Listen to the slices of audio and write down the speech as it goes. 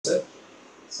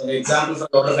So the example for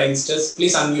a lot of youngsters.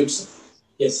 Please unmute, sir.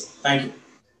 Yes, thank you.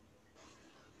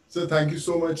 So thank you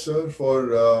so much, sir,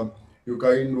 for your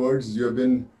kind words. You have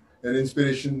been an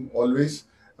inspiration always.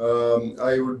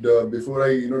 I would, before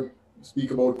I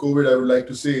speak about COVID, I would like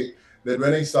to say that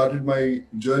when I started my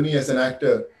journey as an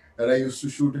actor, and I used to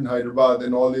shoot in Hyderabad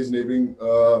and all these neighboring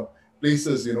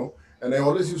places, and I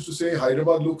always used to say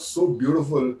Hyderabad looks so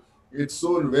beautiful. It's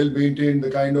so well maintained. The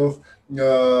kind of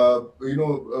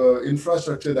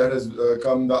infrastructure that has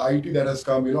come, the IT that has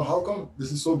come. How come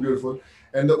this is so beautiful?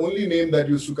 And the only name that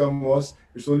used to come was,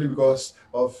 it's only because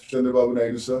of Chandrababu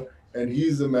Naidu, sir. And he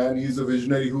is the man, he is a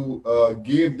visionary who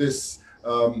gave this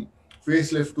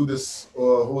facelift to this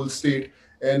whole state.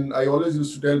 And I always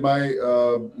used to tell my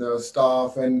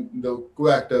staff and the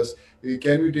co-actors, hey,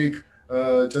 can we take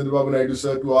Chandrababu Naidu,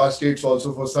 sir, to our states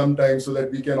also for some time so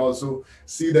that we can also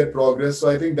see that progress. So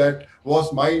I think that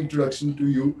was my introduction to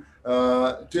you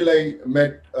till I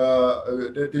met,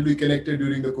 till we connected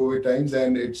during the COVID times,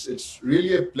 and it's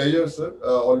really a pleasure, sir.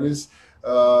 Always,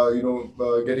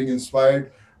 getting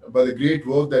inspired by the great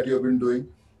work that you have been doing,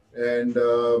 and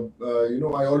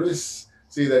I always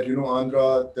say that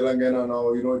Andhra, Telangana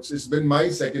now, it's been my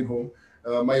second home.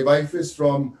 My wife is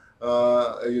from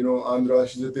Andhra.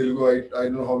 She's a Telugu. I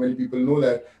don't know how many people know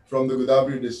that from the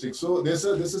Godavari district. So there's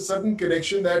a certain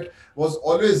connection that was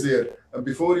always there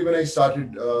before even I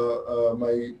started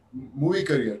my movie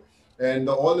career, and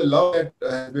all the love that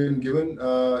has been given,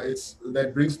 it's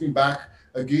that brings me back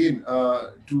again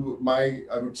to my,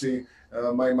 I would say,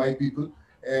 my people.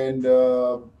 And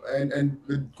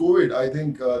with COVID, I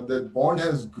think the bond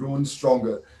has grown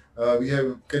stronger. We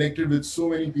have connected with so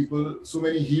many people, so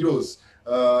many heroes,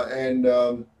 and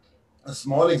a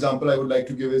small example I would like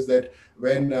to give is that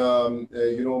when I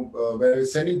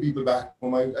was sending people back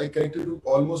home, I connected to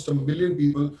almost 1 million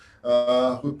people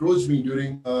who approached me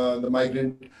during the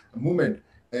migrant movement.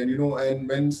 And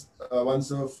when once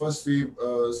the first wave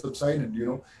subsided,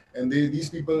 and these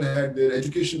people had their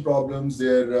education problems,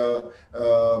 their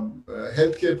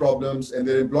healthcare problems, and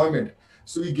their employment.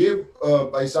 So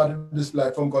I started this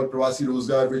platform called Pravasi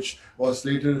Rozgar, which was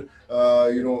later,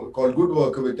 called Good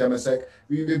Worker with Temasek.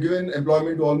 We've given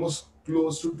employment to almost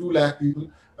close to 2 lakh people,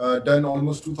 done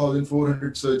almost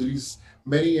 2,400 surgeries,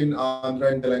 many in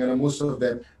Andhra and Telangana, most of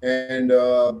them, and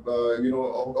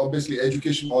obviously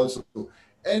education also.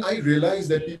 And I realized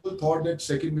that people thought that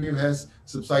second wave has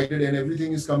subsided and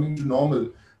everything is coming to normal.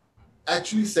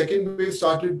 Actually, second wave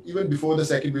started even before the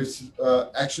second wave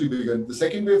actually began. The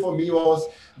second wave for me was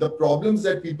the problems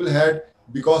that people had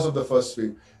because of the first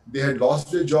wave. They had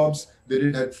lost their jobs. They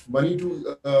didn't have money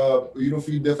to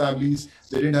feed their families.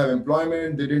 They didn't have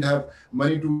employment. They didn't have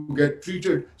money to get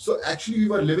treated. So actually, we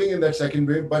were living in that second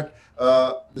wave. But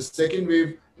the second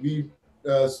wave, we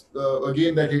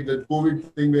again that hit the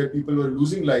COVID thing where people were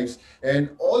losing lives, and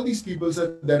all these people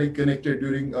that I connected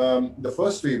during the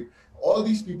first wave, all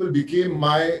these people became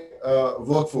my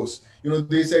workforce.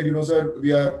 They said, sir,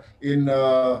 we are in,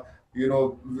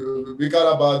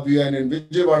 Vikarabad, we are in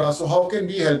Vijayawada. So how can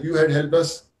we help? You had helped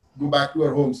us go back to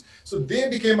our homes. So they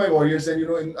became my warriors.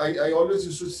 And, I always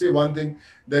used to say one thing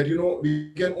that,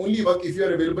 we can only work if you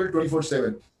are available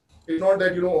 24/7. It's not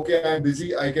that, okay, I'm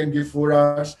busy, I can give 4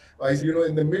 hours. I said,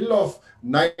 in the middle of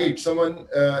night, someone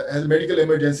has a medical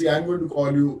emergency, I'm going to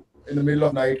call you in the middle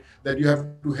of night that you have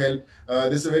to help.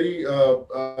 There's a very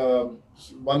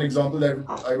one example that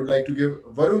I would like to give.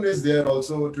 Varun is there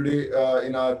also today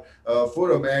in our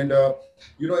forum, and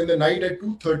in the night at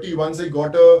 2:30, once I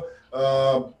got a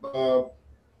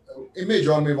image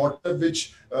on my WhatsApp,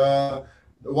 which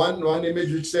one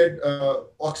image which said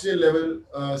oxygen level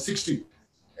 60,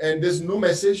 and there's no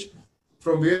message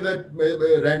from where that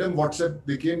random WhatsApp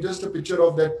became, just a picture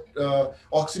of that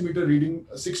oximeter reading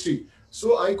 60.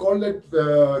 So I called that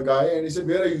guy and he said,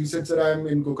 "Where are you?" He said, "Sir, I'm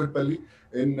in Kokatpalli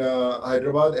in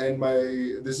Hyderabad, and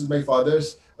this is my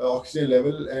father's oxygen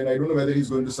level, and I don't know whether he's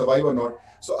going to survive or not."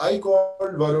 So I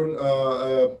called Varun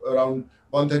around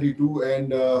 1:32,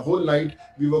 and whole night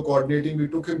we were coordinating. We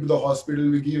took him to the hospital.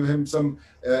 We gave him some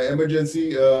emergency,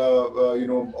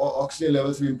 oxygen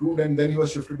levels we improved, and then he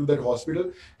was shifted to that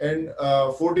hospital. And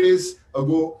 4 days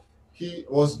ago, he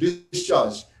was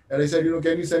discharged. And I said,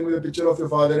 can you send me the picture of your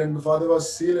father? And the father was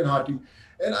hale and hearty.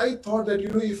 And I thought that,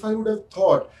 if I would have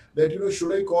thought that,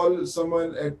 should I call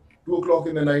someone at 2 o'clock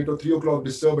in the night or 3 o'clock,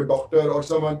 disturb a doctor or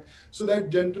someone, so that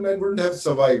gentleman wouldn't have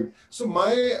survived. So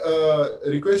my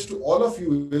request to all of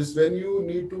you is, when you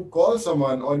need to call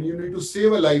someone or you need to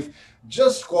save a life,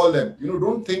 just call them.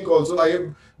 Don't think also. I have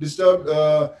disturbed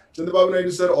Chandrababu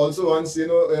Naidu sir also once, in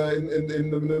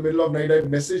the middle of night, I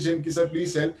messaged him, sir,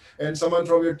 please help. And someone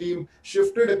from your team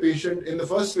shifted a patient in the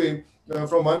first wave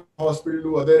from one hospital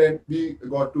to other, and we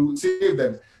got to save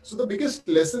them. So the biggest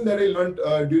lesson that I learned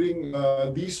during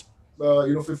these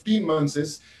 15 months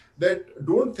is that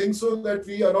don't think so that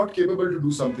we are not capable to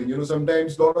do something.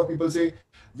 Sometimes a lot of people say,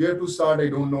 where to start, I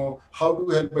don't know. How to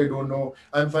help, I don't know.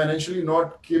 I'm financially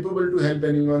not capable to help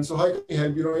anyone. So how can I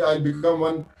help? I'll become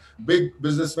one big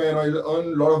businessman, or I'll earn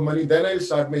a lot of money, then I'll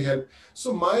start my help.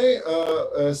 So my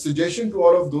suggestion to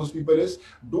all of those people is,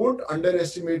 don't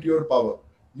underestimate your power.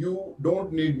 You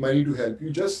don't need money to help. You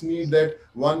just need that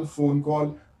one phone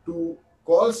call to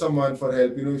call someone for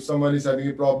help. If someone is having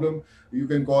a problem, you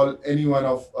can call any one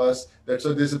of us. That's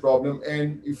why there's a problem.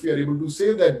 And if you are able to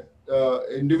save that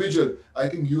individual, I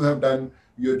think you have done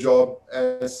your job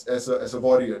as a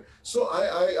warrior. So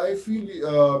I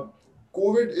feel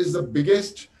COVID is the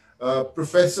biggest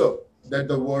professor that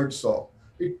the world saw.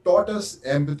 It taught us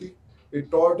empathy. It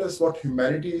taught us what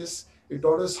humanity is. It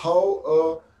taught us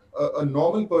how a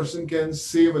normal person can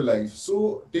save a life.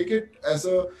 So take it as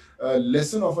a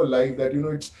lesson of a life, that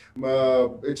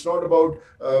it's not about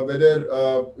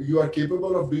whether you are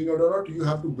capable of doing it or not. You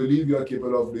have to believe you are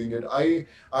capable of doing it. I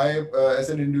as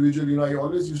an individual, I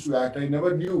always used to act. I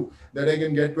never knew that I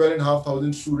can get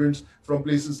 12,500 students from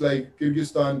places like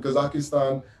Kyrgyzstan,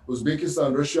 Kazakhstan,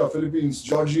 Uzbekistan, Russia, Philippines,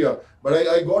 Georgia. But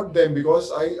I got them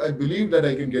because I believe that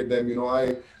I can get them.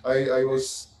 I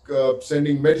was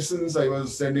sending medicines, I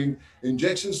was sending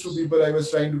injections to people, I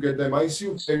was trying to get them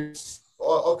ICU beds,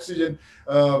 oxygen.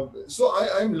 So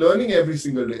I'm learning every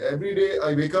single day. Every day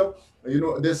I wake up,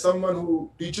 there's someone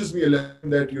who teaches me a lesson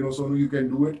that, Sonu, you can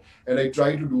do it, and I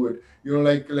try to do it.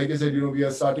 Like I said, we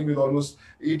are starting with almost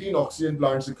 18 oxygen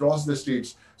plants across the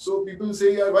states. So people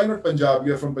say, yeah, why not Punjab?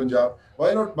 You are from Punjab.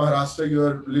 Why not Maharashtra? You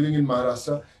are living in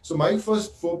Maharashtra. So my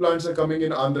first 4 plants are coming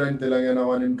in Andhra and Telangana,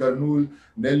 one in Kurnool,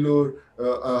 Nellore,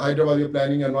 Hyderabad. We are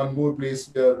planning, and one more place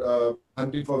we are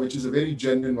hunting for, which is a very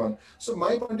genuine one. So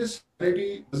my point is,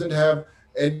 humanity doesn't have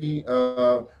any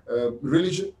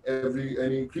religion,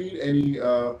 any creed, any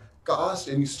caste,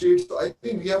 any state. So I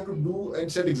think we have to do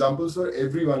and set examples for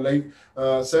everyone. Like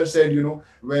Sir said,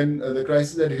 when the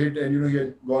crisis had hit, and he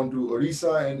had gone to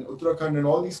Orissa and Uttarakhand and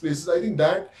all these places, I think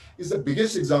that is the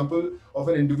biggest example of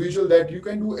an individual, that you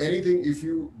can do anything if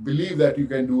you believe that you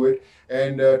can do it.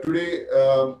 And today,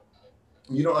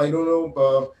 I don't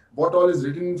know what all is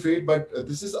written in fate, but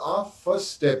this is our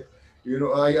first step.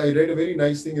 I read a very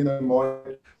nice thing in the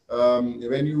morning.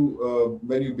 When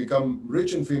you become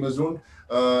rich and famous, don't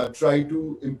try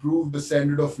to improve the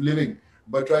standard of living,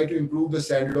 but try to improve the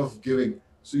standard of giving.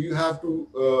 So you have to,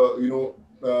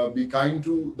 be kind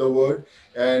to the word.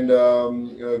 And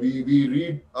we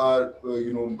read our,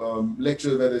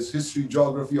 lectures, whether it's history,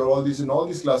 geography, or all these, in all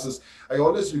these classes. I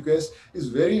always request, it's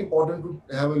very important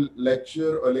to have a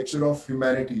lecture of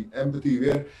humanity, empathy,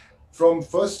 where from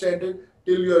first standard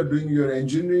till you are doing your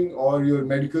engineering or your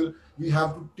medical, we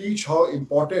have to teach how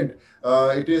important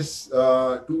it is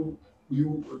to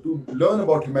learn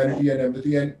about humanity and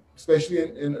empathy, and especially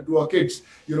to our kids.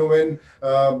 When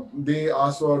they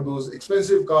ask for those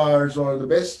expensive cars or the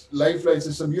best lifeline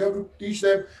system, you have to teach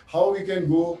them how we can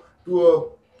go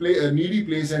to a needy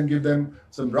place and give them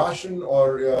some ration,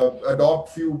 or adopt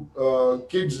few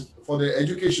kids for their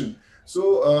education.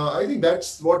 So I think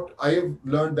that's what I have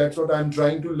learned. That's what I'm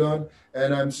trying to learn,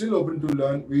 and I'm still open to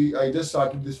learn. I just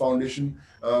started this foundation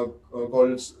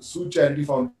called Sood Charity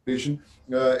Foundation,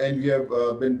 and we have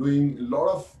been doing a lot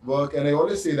of work. And I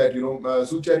always say that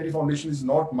Sood Charity Foundation is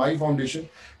not my foundation;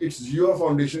 it's your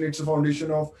foundation. It's a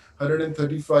foundation of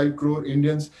 135 crore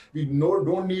Indians. We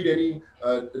don't need any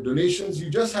donations. You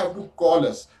just have to call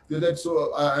us.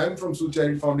 So I am from Sood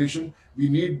Charity Foundation. We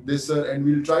need this, and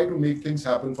we'll try to make things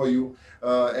happen for you.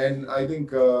 And I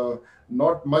think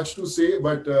not much to say,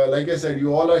 but like I said,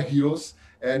 you all are heroes.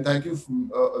 And thank you,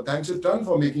 thanks a ton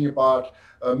for making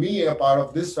me a part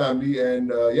of this family.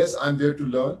 And yes, I'm there to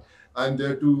learn. I'm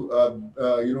there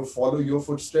to follow your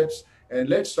footsteps. And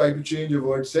let's try to change the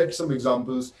world, set some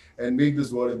examples, and make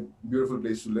this world a beautiful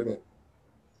place to live in.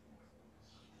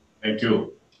 Thank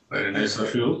you. Very nice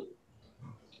of you.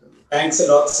 Thanks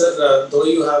a lot, sir. Though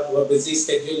you have a busy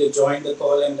schedule, you joined the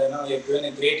call, and you've given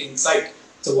a great insight.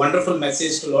 It's a wonderful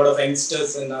message to a lot of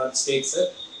youngsters in our state, sir.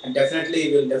 And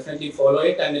definitely, we'll definitely follow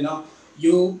it. And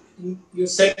you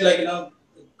said,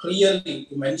 clearly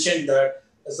you mentioned that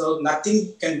so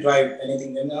nothing can drive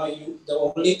anything. The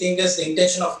only thing is the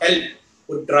intention of help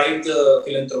would drive the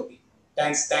philanthropy.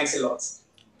 Thanks a lot, sir.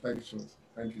 Thank you so much.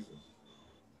 Thank you, sir.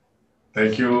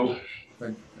 Thank you.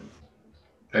 Thank you.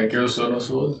 Thank you, Sonu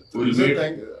Sood. We'll Sir, meet.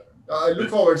 I look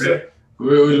forward, sir.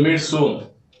 We will meet soon.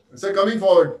 Sir, coming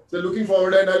forward. Sir, looking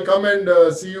forward, and I'll come and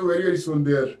see you very, very soon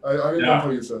there. I will come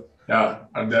for you, sir. Yeah,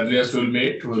 at the earliest we'll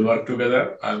meet. We'll work together.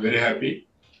 I'm very happy.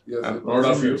 Yes, I'm sir. proud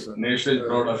of you. Sir. Nation is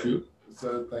proud of you.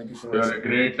 Sir, thank you so much. You are a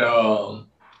great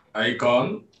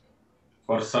icon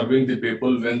for serving the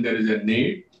people when there is a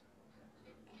need.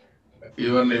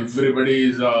 Even everybody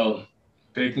is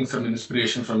taking some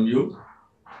inspiration from you.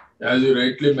 As you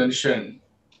rightly mentioned,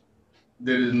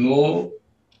 there is no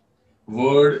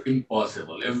word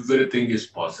impossible. Everything is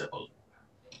possible.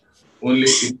 Only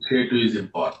initiative is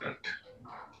important.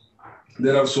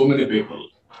 There are so many people,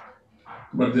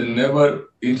 but they never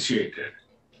initiated.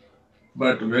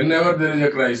 But whenever there is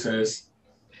a crisis,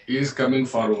 he is coming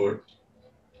forward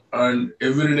and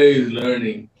every day is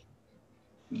learning.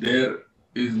 There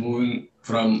is moving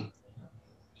from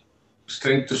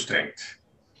strength to strength.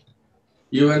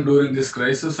 Even during this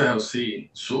crisis, I have seen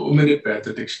so many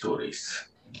pathetic stories,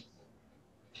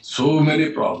 so many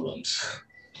problems.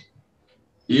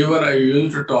 Even I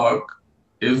used to talk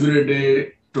every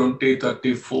day 20,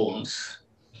 30 phones,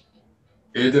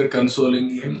 either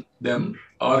consoling them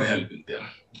or helping them.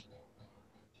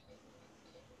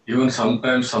 Even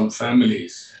sometimes some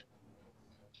families,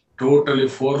 totally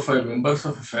 4 or 5 members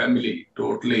of a family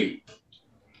totally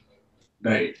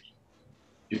died.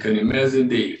 You can imagine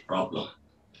the problem.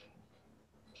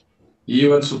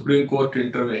 Even Supreme Court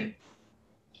intervened.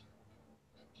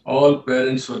 All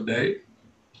parents were died.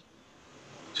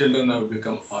 Children have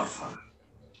become orphan.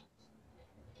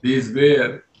 These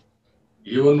where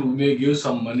even we may give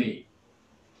some money,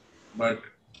 but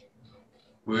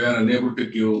we are unable to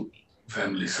give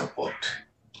family support.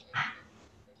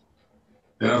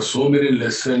 There are so many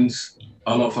lessons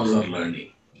all of us are learning.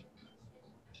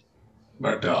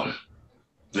 But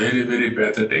very, very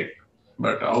pathetic.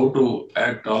 But how to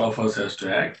act, all of us has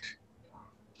to act.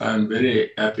 I am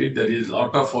very happy. There is a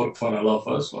lot of work for all of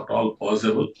us, what all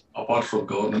possible, apart from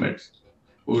governments.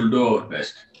 We will do our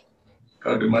best.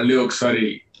 కాబట్టి మళ్ళీ ఒకసారి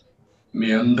మీ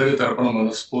అందరి తరపున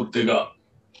మనస్ఫూర్తిగా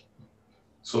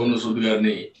సోను సూద్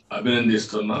గారిని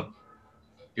అభినందిస్తున్నా.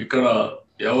 ఇక్కడ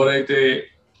ఎవరైతే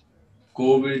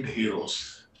Covid heroes,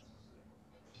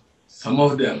 some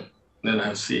of them that I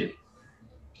have seen,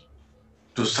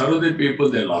 to serve the people,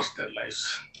 they lost their lives.